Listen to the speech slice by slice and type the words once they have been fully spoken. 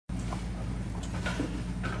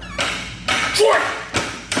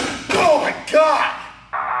Oh my God!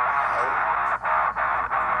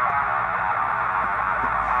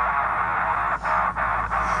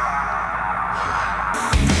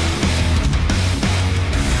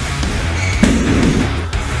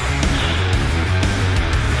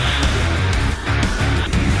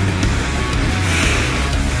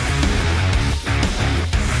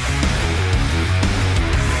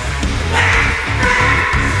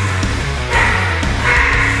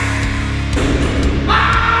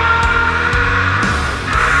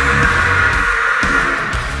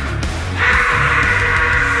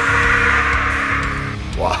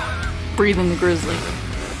 Breathing the grizzly.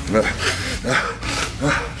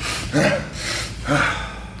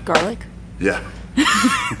 Garlic? Yeah.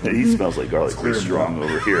 He smells like garlic pretty strong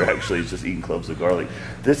over here, actually. He's just eating cloves of garlic.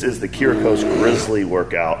 This is the Kyriakos Grizzly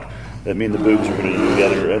workout that me and the boobs are going to do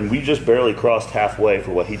together, and we just barely crossed halfway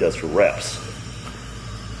for what he does for reps.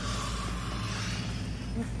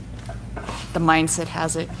 The mindset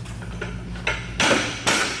has it.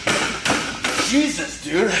 Jesus,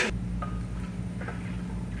 dude.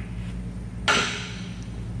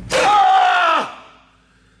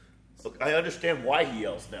 I understand why he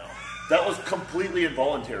yells now. That was completely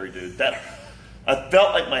involuntary, dude. I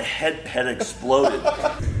felt like my head had exploded.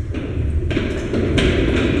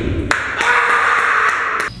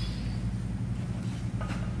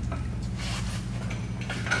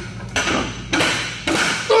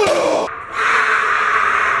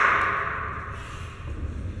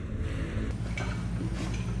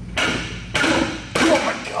 Oh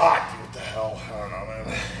my God, dude, what the hell? I don't know,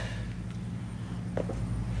 man.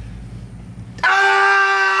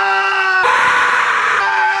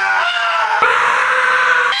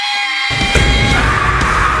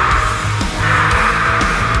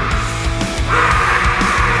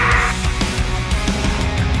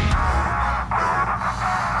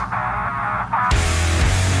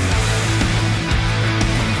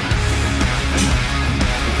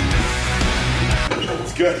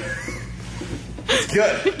 It's good. It's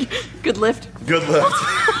good. Good lift. Good lift.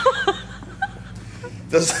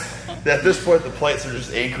 At this point, the plates are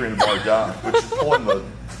just anchoring the bar down, which is pulling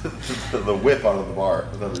the whip out of the bar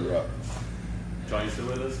with every rep. John, you still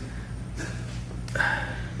with us?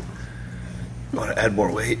 You want to add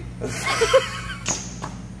more weight?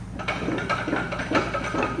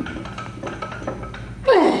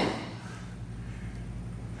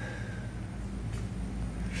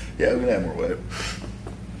 Yeah, we're gonna add more weight.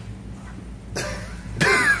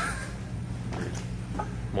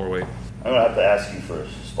 More weight. I'm gonna have to ask you for a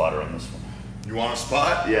spotter on this one. You want a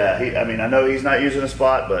spot? Yeah, I mean, I know he's not using a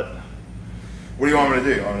spot, but What do you want me to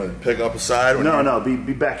do? You want me to pick up a side? no,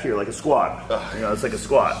 be back here like a squat. You know, it's like a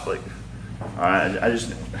squat. Like, all right, I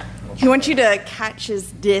just. He wants you to catch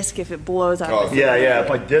his disc if it blows out. Oh, Yeah. If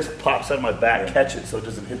my disc pops out of my back, catch it so it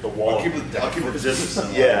doesn't hit the wall. I'll keep the distance in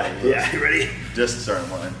line. Yeah. You ready? Distance are in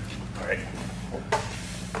line. All right.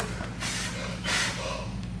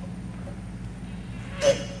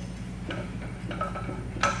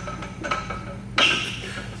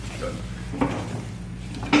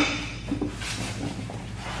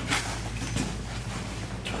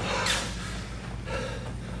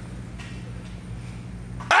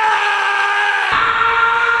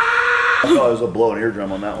 I thought I was gonna blow an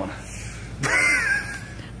eardrum on that one.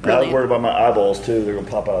 I was worried about my eyeballs too. They're gonna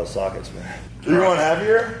pop out of the sockets, man. You want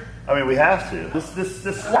heavier? I mean, we have to.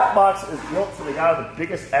 This squat box is built for the guy with the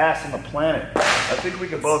biggest ass on the planet. I think we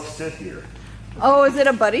can both sit here. Oh, is it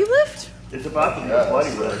a buddy lift? It's about to be a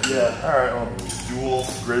buddy lift. Yeah. All right. Well, dual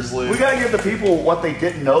grizzly. We gotta give the people what they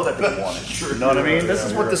didn't know that they wanted. Sure, you know what I mean? Right, This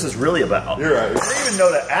is what this is really about. You're right. They didn't even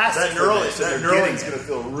know that ass. That knurling's gonna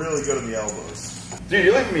feel really good in the elbows. Dude,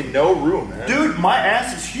 you're leaving me no room, man. Dude, my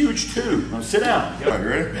ass is huge too. Now sit down. All right, you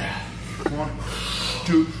ready? Yeah. 1,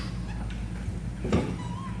 2.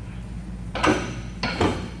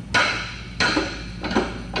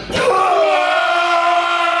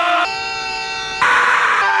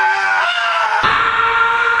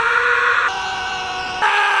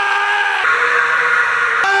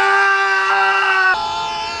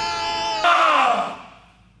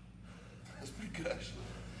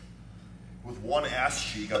 One ass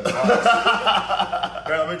cheek on the box. All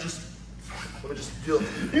right, let me just feel.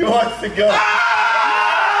 He wants to go.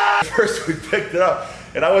 First, we picked it up,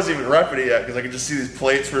 and I wasn't even repping it yet because I could just see these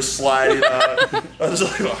plates were sliding. I was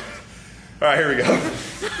just like, oh. All right, here we go.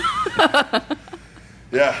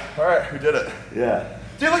 Yeah, all right, we did it. Yeah.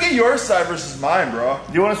 Dude, look at your side versus mine, bro.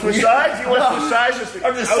 Do you want to switch sides? You want to switch sides?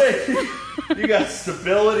 I'm just saying, you got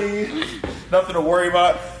stability, nothing to worry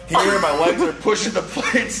about. Here, my legs are pushing the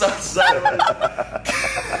plates outside of it.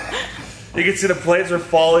 You can see the plates are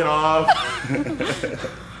falling off.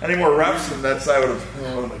 Any more reps and that side would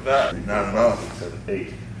have like that. Not enough.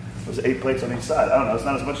 8. There's 8 plates on each side. I don't know. It's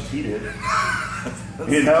not as much as he did.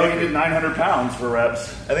 He did 900 pounds for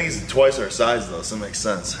reps. I think he's twice our size though, so it makes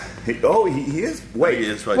sense. He is. Wait, he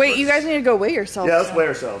is Wait, you guys need to go weigh yourselves. Yeah, let's weigh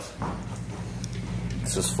ourselves.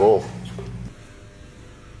 It's just full.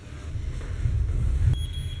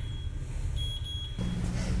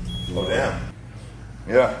 Oh damn.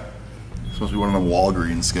 Yeah. It's supposed to be one of the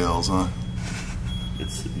Walgreens scales, huh?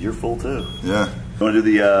 You're full too. Yeah. You want to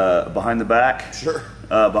do the behind the back? Sure.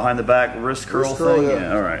 Behind the back wrist curl thing?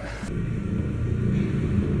 Yeah. All right.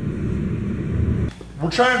 We're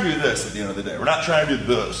trying to do this at the end of the day. We're not trying to do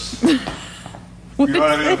this. You know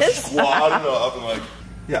what I mean? Squat it up and like,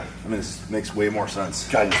 yeah. I mean, this makes way more sense.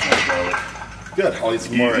 God, you smell garlic. Good. I'll eat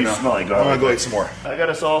some more right now. Smell like garlic. I'm gonna go eat some more. I got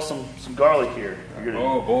us all some garlic here.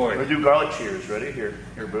 Oh boy. We're gonna do garlic cheers. Ready? Here,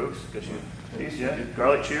 Boogs. Got you. These, yeah.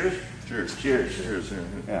 Garlic cheers. Cheers. Cheers. Cheers.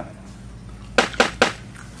 Yeah.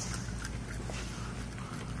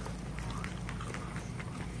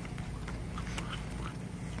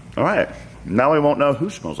 All right. Now we won't know who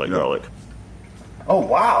smells like garlic. Oh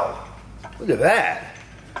wow! Look at that.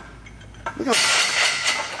 Look how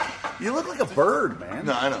you look like a bird, man.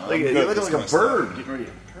 No, I know. You look like a bird. Getting ready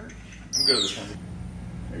to perch. I'm good at this one.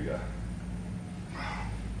 There you go.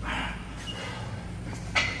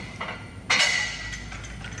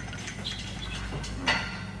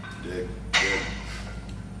 Dig.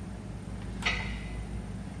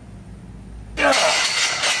 Yeah.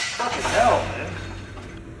 Fucking hell, man.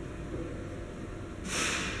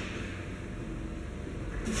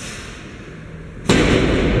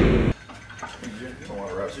 Don't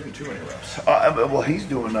want reps. You're doing too many reps. Well, he's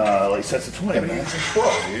doing like sets of 20. Yeah, but he's in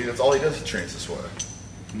 12, dude. That's all he does. He trains this way.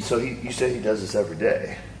 So you say he does this every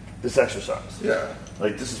day, this exercise. Yeah.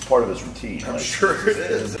 Like this is part of his routine. I'm like, sure it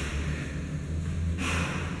is.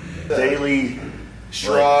 Daily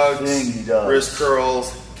Shrugs, thing he does. wrist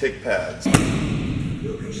curls, kick pads.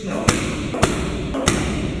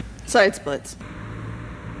 Side splits.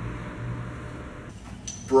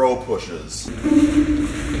 Bro pushes.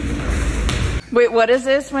 Wait, what is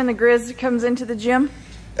this when the Grizz comes into the gym?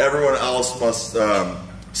 Everyone else must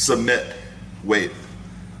submit weight,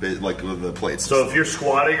 like with the plates. So if you're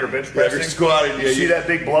squatting or bench if pressing, you're squatting, you see that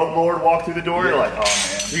big blood lord walk through the door, you're like, oh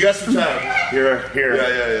man. You got some time. Here.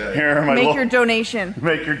 Yeah. Here are my Make your donation.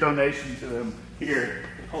 Make your donation to him. Here.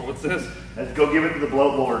 Oh, what's this? Let's go give it to the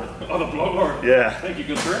blood lord. Oh, the blood lord. Yeah. Thank you,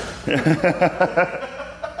 good sir.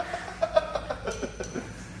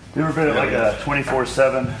 You ever been at like a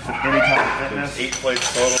 24/7 Anytime Fitness? 8 plates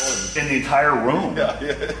total. In the entire room. Yeah.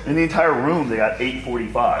 In the entire room, they got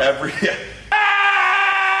 845. Every. Yeah.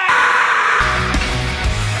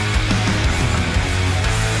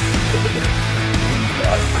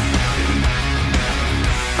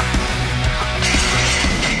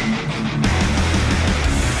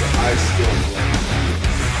 I still blame.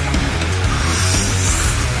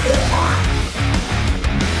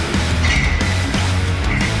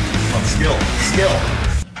 Skill.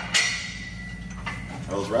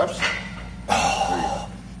 Are those reps? Oh.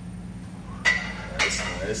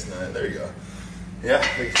 Nice. There you go. Yeah.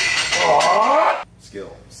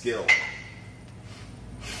 Skill.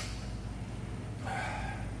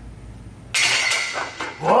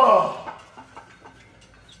 Whoa!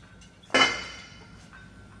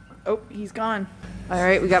 Oh, he's gone. All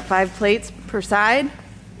right, we got 5 plates per side.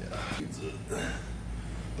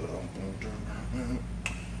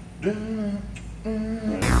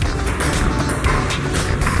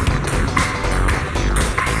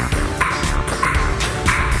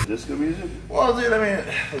 Disco music? Well, dude, I mean,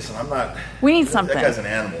 listen, I'm not. We need something. That guy's an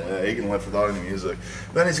animal. Yeah, he can live without any music.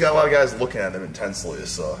 Then he's got a lot of guys looking at him intensely,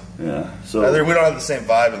 so. Yeah. So we don't have the same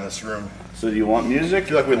vibe in this room. do you want I music?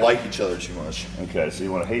 feel like we like each other too much. Okay, so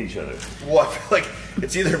you want to hate each other. Well, I feel like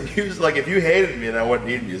it's either music. Like if you hated me and I wouldn't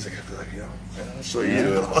need music, I'd be like, I'll show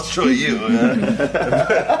you. I'll show you. It's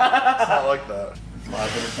not like that.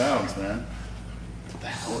 500 pounds, man. What the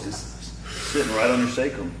hell is this? Sitting right on your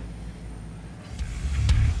sacrum.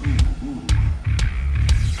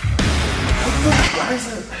 Why is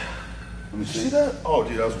it? Let me See that? Oh,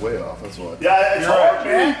 dude, I was way off. That's what. Yeah, it's You're hard, right.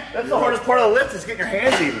 man. That's the You're hardest right. part of the lift is getting your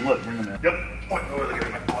hands even. Look, bring them in. Yep.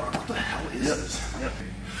 What the hell is this? Yep.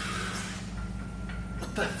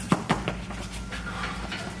 What the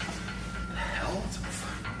hell?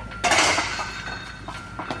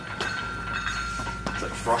 It's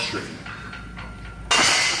like frustrating.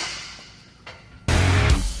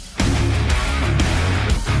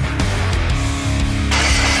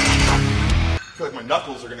 I feel like my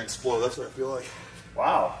knuckles are gonna explode. That's what I feel like.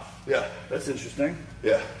 Wow. Yeah. That's interesting.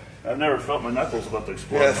 Yeah. I've never felt my knuckles about to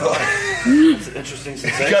explode. Yeah, It's an interesting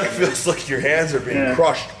sensation. it kind of feels like your hands are being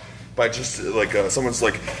crushed by just like someone's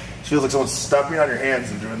like. It feels like someone's stepping on your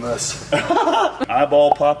hands and doing this.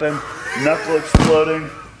 Eyeball popping, knuckle exploding,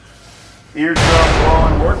 eardrum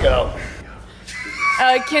blowing workout.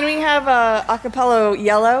 Can we have a acapella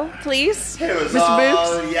yellow, please? It was Mr. all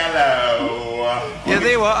Boots? yellow. Yeah,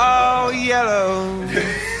 they were all yellow.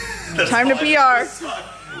 Time to PR.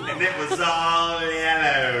 And it was all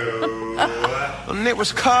yellow. And it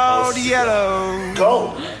was called yellow.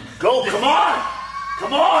 Go, come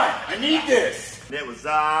on, I need this. And it was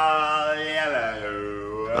all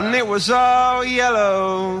yellow. And it was all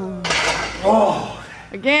yellow. Oh,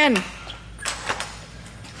 Again.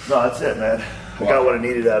 no, that's it, man. I got what I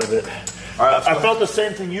needed out of it. All right, I felt the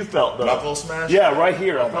same thing you felt, though. Knuckle smash? Yeah, right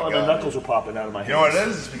here. I Oh felt my like my God. knuckles were popping out of my hands. You know what it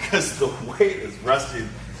is? It's because the weight is resting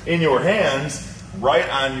in your hands, right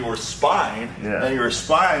on your spine, and your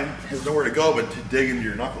spine has nowhere to go but to dig into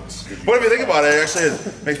your knuckles. But if you think about it, actually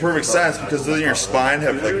it makes perfect sense because doesn't your spine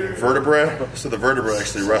have like vertebrae? So the vertebrae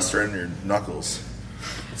actually rest right in your knuckles.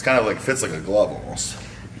 It's kind of like fits like a glove almost.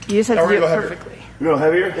 You just have Now to we're do it gonna go heavier. perfectly. You going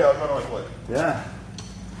heavier? Yeah, I'm going to like Yeah.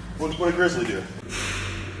 what did Grizzly do?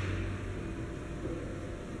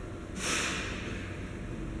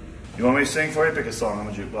 You want me to sing for you? Pick a song on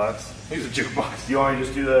the jukebox. He's a jukebox. You want me to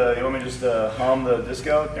just do the? You want me to just hum the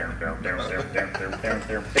disco?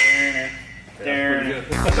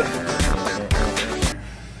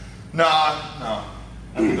 No.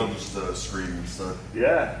 I think I'll just scream instead.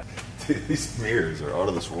 Yeah. Dude, these mirrors are out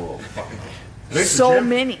of this world. It makes So the gym-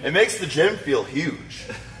 many. It makes the gym feel huge.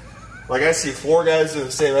 Like I see 4 guys doing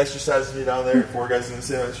the same exercise as me down there, 4 guys doing the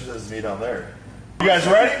same exercise as me down there. You guys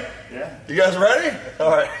ready? Yeah. You guys ready? All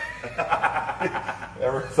right.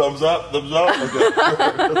 Ever thumbs up? Thumbs up?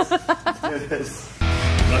 Okay. It is.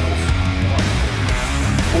 Knuckles.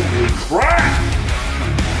 Holy crap!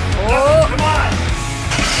 Oh, Come on!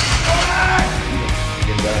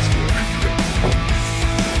 Get vascular.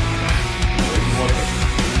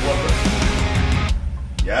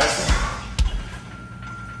 Yes.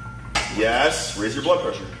 Yes. Raise your blood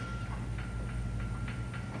pressure.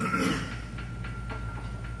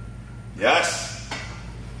 Yes.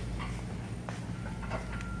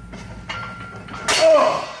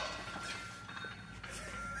 Oh.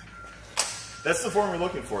 That's the form you're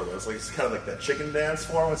looking for, though. It's kind of like that chicken dance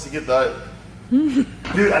form. Once you get that.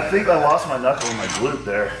 Dude, I think I lost my knuckle in my glute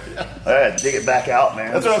there. I had to dig it back out,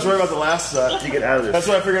 man. That's what I was worried about the last set. Dig it out of this. That's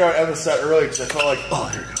what I figured out at the set early because I felt like,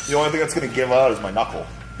 the only thing that's going to give out is my knuckle.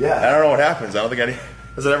 Yeah. And I don't know what happens. I don't think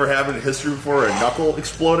has it ever happened in history before where a knuckle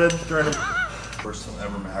exploded during a first time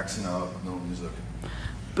ever maxing out no music.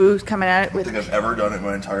 Boo's coming at it I don't with. think I've ever done it in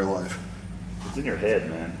my entire life. It's in your head,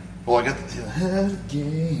 man. Well, I got the head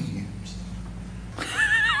games.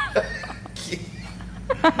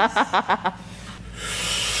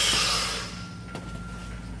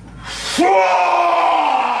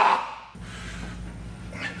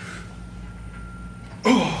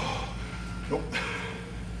 Nope.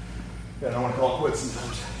 Yeah, I don't want to call it quits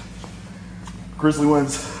sometimes. Grizzly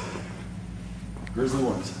wins. Grizzly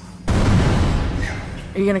wins.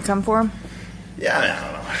 Are you gonna come for him? Yeah, I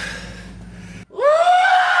don't know.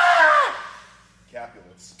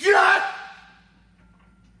 Capulets.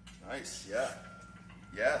 Nice, yeah.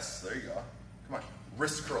 Yes, there you go. Come on.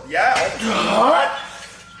 Wrist curl. Yeah.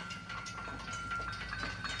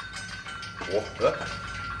 Whoa.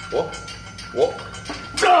 Whoa. Whoa.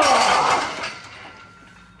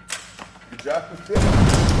 Good job.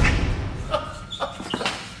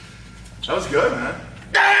 That was good, man.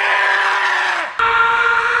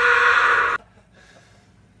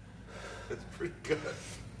 That's pretty good.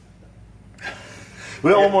 We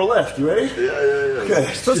got one more left. You ready? Yeah.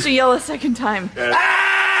 Okay. Supposed to yell a second time.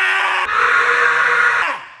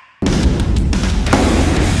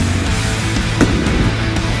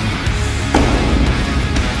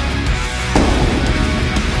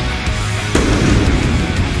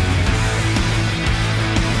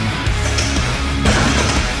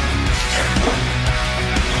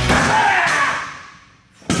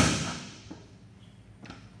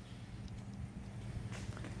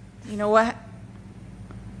 You know what?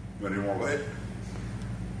 You want to do more weight?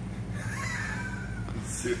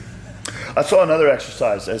 I saw another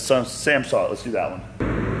exercise. Sam saw it. Let's do that one.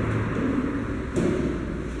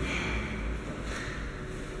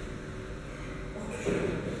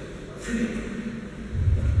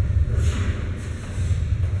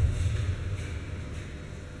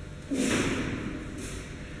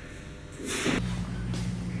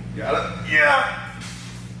 Got it? Yeah!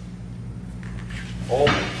 Oh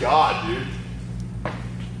my god, dude.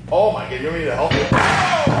 Oh my god, you want me to help you?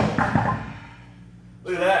 Oh!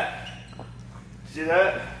 See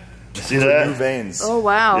that? See New that? veins. Oh,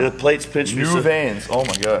 wow. Yeah, the plates pinched me. New veins. Oh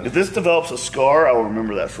my god. If this develops a scar, I will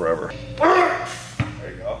remember that forever.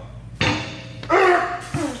 There you go.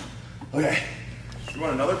 Okay. You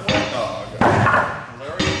want another point? Oh, okay.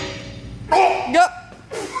 Yep.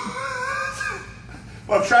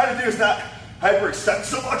 What I'm trying to do is not hyperextend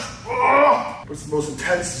so much. It's the most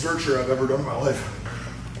intense zercher I've ever done in my life.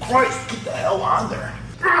 Christ, get the hell on there.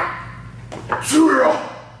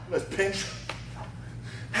 Let's pinch.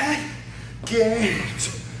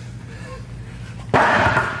 Games.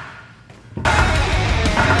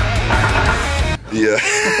 Yeah.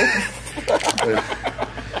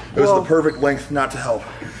 It was the perfect length not to help.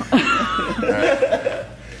 Right.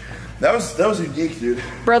 That was unique, dude.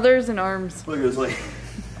 Brothers in arms. Look, it was like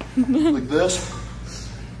this.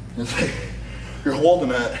 It's like you're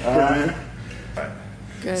holding it.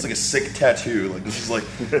 Good. It's like a sick tattoo. Like this is like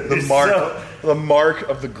the mark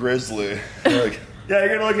of the grizzly. Like, Yeah,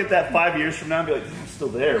 you're gonna look at that 5 years from now and be like, "It's still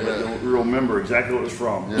there," but you'll remember exactly what it was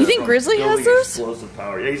from. You think Grizzly has Building those? explosive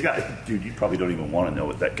power. Yeah, he's got. Dude, you probably don't even want to know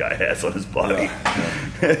what that guy has on his body.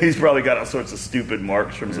 He's probably got all sorts of stupid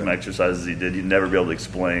marks from some exercises he did. You'd never be able to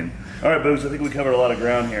explain. All right, Boogs, I think we covered a lot of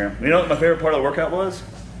ground here. You know what my favorite part of the workout was?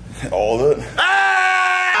 all of it.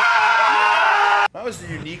 That was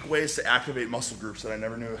the unique ways to activate muscle groups that I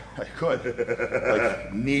never knew I could.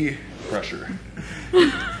 Like knee pressure.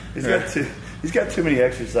 He's got too many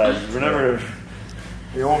exercises.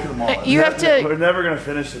 We won't get them all. We're never gonna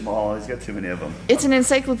finish them all. He's got too many of them. It's an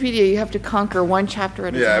encyclopedia. You have to conquer one chapter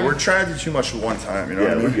at a time. Yeah, we're trying to do too much at one time. You know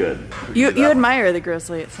what I mean? We're good. You admire the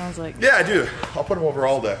Grizzly, it sounds like. Yeah, I do. I'll put him over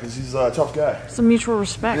all day because he's a tough guy. Some mutual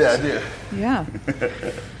respect. Yeah, I do. Yeah.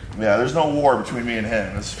 Yeah, there's no war between me and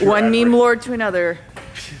him. It's pure One meme lord to another.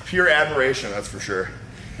 Pure admiration, that's for sure.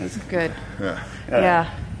 Good. Yeah.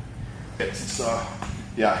 Yeah. It's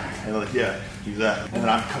yeah, and like do that, and then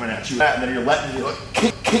I'm coming at you, and then you're letting me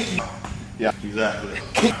kick. Yeah, exactly.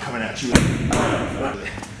 Coming at you.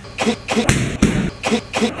 Kick.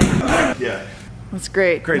 Yeah. That's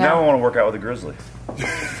great. Great. Now I want to work out with a Grizzly.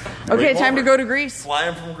 Okay, time to go to Greece.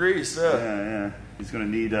 Flying from Greece. Yeah. He's going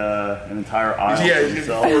to need an entire aisle Yeah, for he's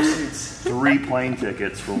himself. gonna need 4 seats. 3 plane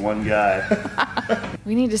tickets for one guy.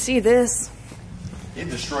 We need to see this.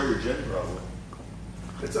 He'd destroy your gym, probably.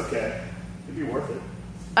 It's okay. It'd be worth it.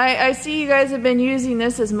 I see you guys have been using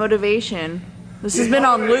this as motivation. This has been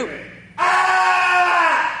on loop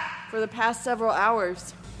for the past several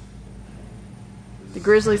hours. The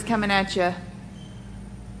Grizzly's coming at you.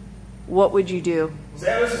 What would you do?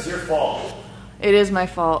 Sam, this is your fault. It is my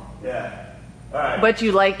fault. Yeah. All right. But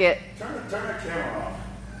you like it. Turn the camera off.